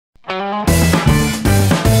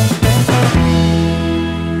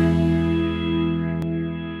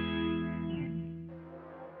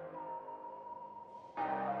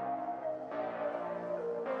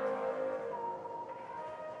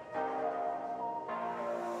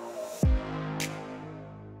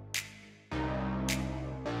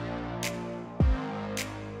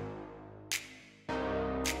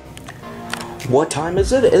What time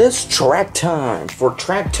is it? It is track time for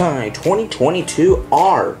Track Time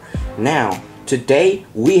 2022R. Now, today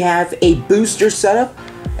we have a booster setup,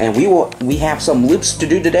 and we have some loops to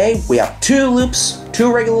do today. We have two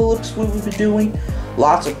regular loops we will be doing,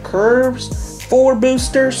 lots of curves, 4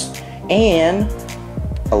 boosters, and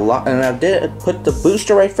a lot. And I did put the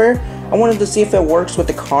booster right there. I wanted to see if it works with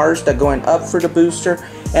the cars that are going up for the booster,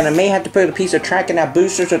 and I may have to put a piece of track in that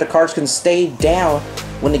booster so the cars can stay down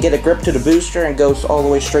when they get a grip to the booster and goes all the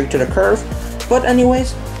way straight to the curve. But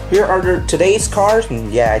anyways, here are today's cars,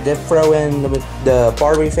 and yeah, I did throw in the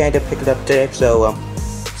Barbie fan to pick it up today.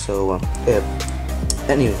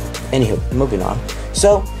 Anywho, moving on.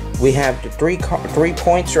 So we have the three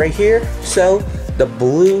points right here. So the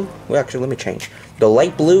blue, well, actually, let me change. The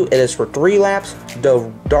light blue, it is for 3 laps.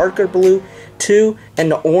 The darker blue, 2,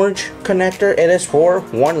 and the orange connector, it is for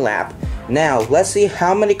 1 lap. Now, let's see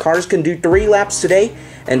how many cars can do 3 laps today.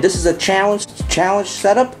 And this is a challenge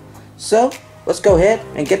setup. So, let's go ahead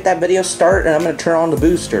and get that video started, and I'm going to turn on the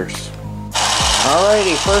boosters.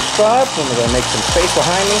 Alrighty, first up, I'm going to make some space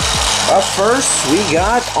behind me. Up first, we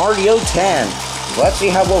got RDO10. Let's see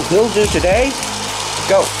how well he'll do today.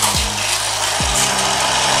 Go.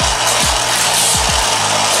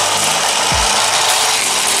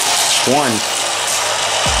 One.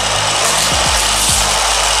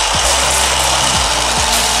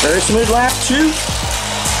 Very smooth lap. 2.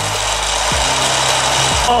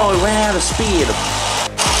 Oh, he ran out of speed.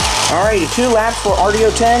 Alrighty, 2 laps for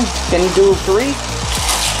RDO10. Can he do 3?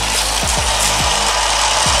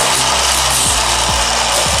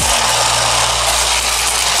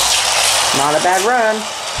 Not a bad run.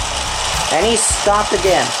 And he stopped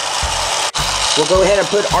again. We'll go ahead and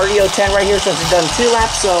put RDO10 right here since he's done 2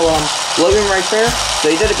 laps, so leave him right there. So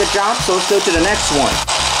he did a good job, so let's go to the next one.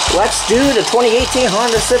 Let's do the 2018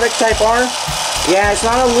 Honda Civic Type R. Yeah, it's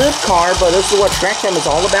not a loop car, but this is what Track Time is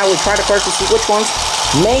all about. We try the cars to see which ones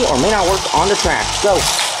may or may not work on the track. Go.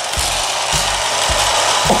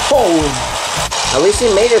 Oh, at least he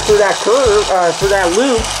made it through that curve, through that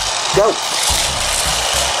loop. Go.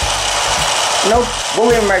 Nope, we'll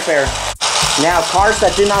leave him right there. Now, cars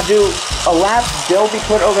that do not do a lap, they'll be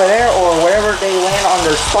put over there or wherever they land on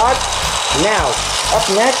their spot. Now, up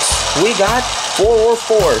next, we got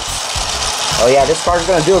 404s. Oh yeah, this car's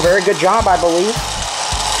going to do a very good job, I believe.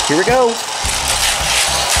 Here we go.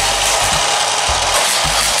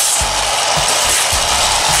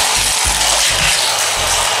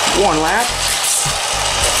 One lap.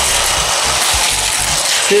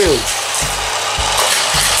 2.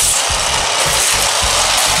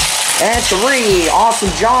 And 3.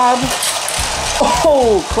 Awesome job.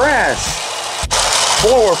 Oh, crash.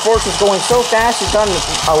 404s is going so fast, he's done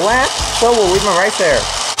a lap, so we'll leave him right there.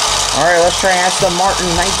 Alright, let's try Aston Martin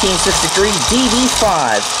 1963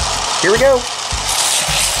 DB5. Here we go.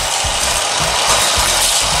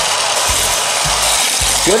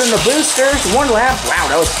 Good in the boosters. 1 lap. Wow,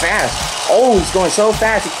 that was fast. Oh, he's going so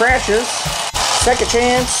fast, he crashes. Second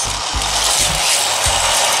chance.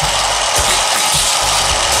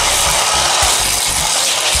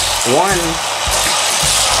 1,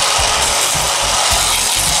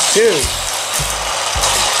 2,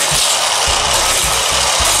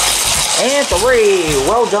 and 3.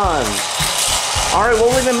 Well done. Alright,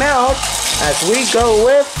 we'll leave him out as we go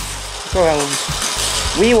with.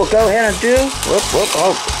 We will go ahead and do.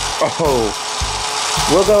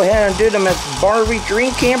 We'll go ahead and do the Barbie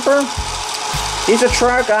Dream Camper. He's a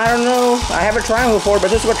truck. I don't know. I haven't tried him before,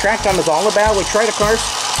 but this is what Track Time is all about. We try the cars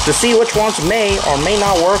to see which ones may or may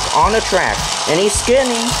not work on the track. And he's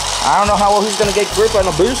skinny. I don't know how well he's going to get grip on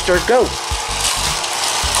the booster. Go.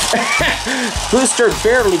 Booster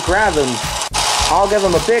barely grabbed him. I'll give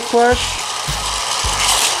him a big push.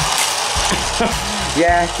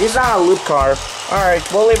 Yeah, he's not a loop car. Alright,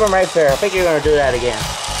 we'll leave him right there. I think you're going to do that again.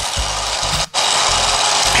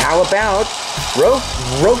 How about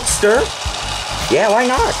Roadster? Yeah, why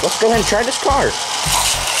not? Let's go ahead and try this car.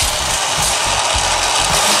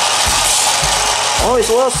 Oh, he's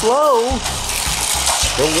a little slow.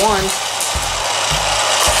 The 1.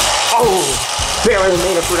 Oh, barely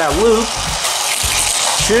made it for that loop.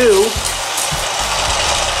 2.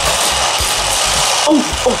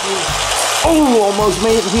 Oh, almost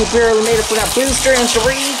made it. He barely made it for that booster. And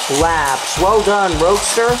 3 laps. Well done,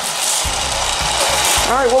 Roadster.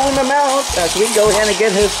 Alright, we'll leave him out as we go ahead and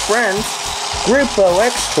get his friend, Grupo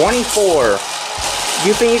X24. Do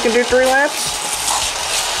you think he can do 3 laps?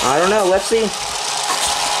 I don't know. Let's see.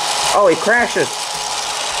 Oh, he crashes.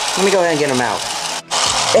 Let me go ahead and get him out.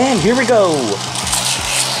 And here we go.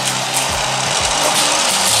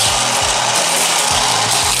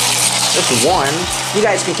 Just one. You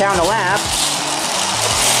guys can count a lap.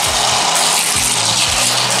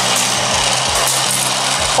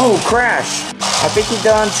 Oh, crash. I think he's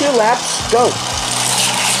done 2 laps. Go.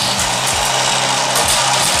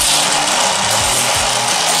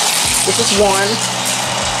 This is 1.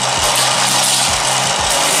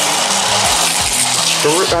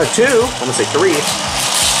 2. I'm gonna say 3.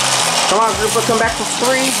 Come on, Grupo, come back for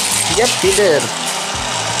 3. Yep, he did.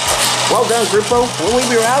 Well done, Grupo. We'll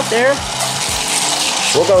leave you out there.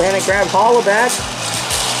 We'll go ahead and grab Hollaback.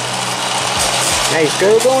 Nice,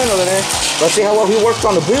 go going over there. Let's see how well he worked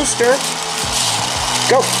on the booster.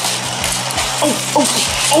 Go.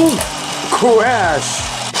 Oh, crash.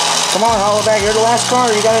 Come on, Hollaback, you're the last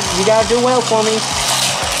car. You gotta do well for me.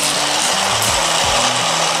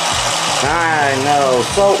 I know,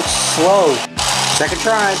 so slow. Second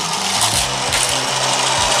try.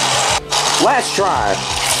 Last try.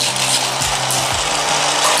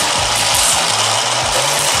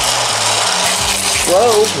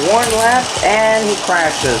 Slow, 1 lap, and he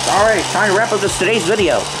crashes. Alright, time to wrap up today's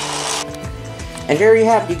video. And there you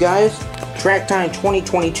have it, you guys. Track Time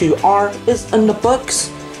 2022R is in the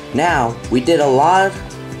books. Now, we did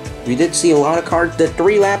see a lot of cars did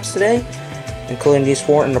 3 laps today, including these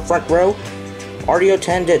 4 in the front row.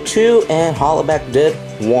 RDO10 did 2, and Hollaback did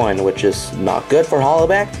 1, which is not good for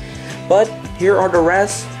Hollaback. But here are the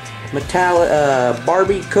rest.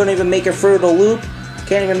 Barbie couldn't even make it through the loop.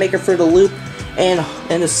 Can't even make it through the loop. And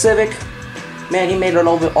the Civic, man, he made it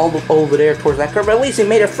over there towards that curve. But at least he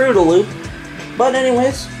made it through the loop. But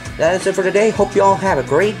anyways, that is it for today. Hope you all have a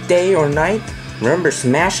great day or night. Remember,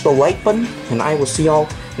 smash the like button, and I will see y'all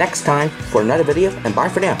next time for another video. And bye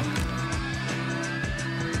for now.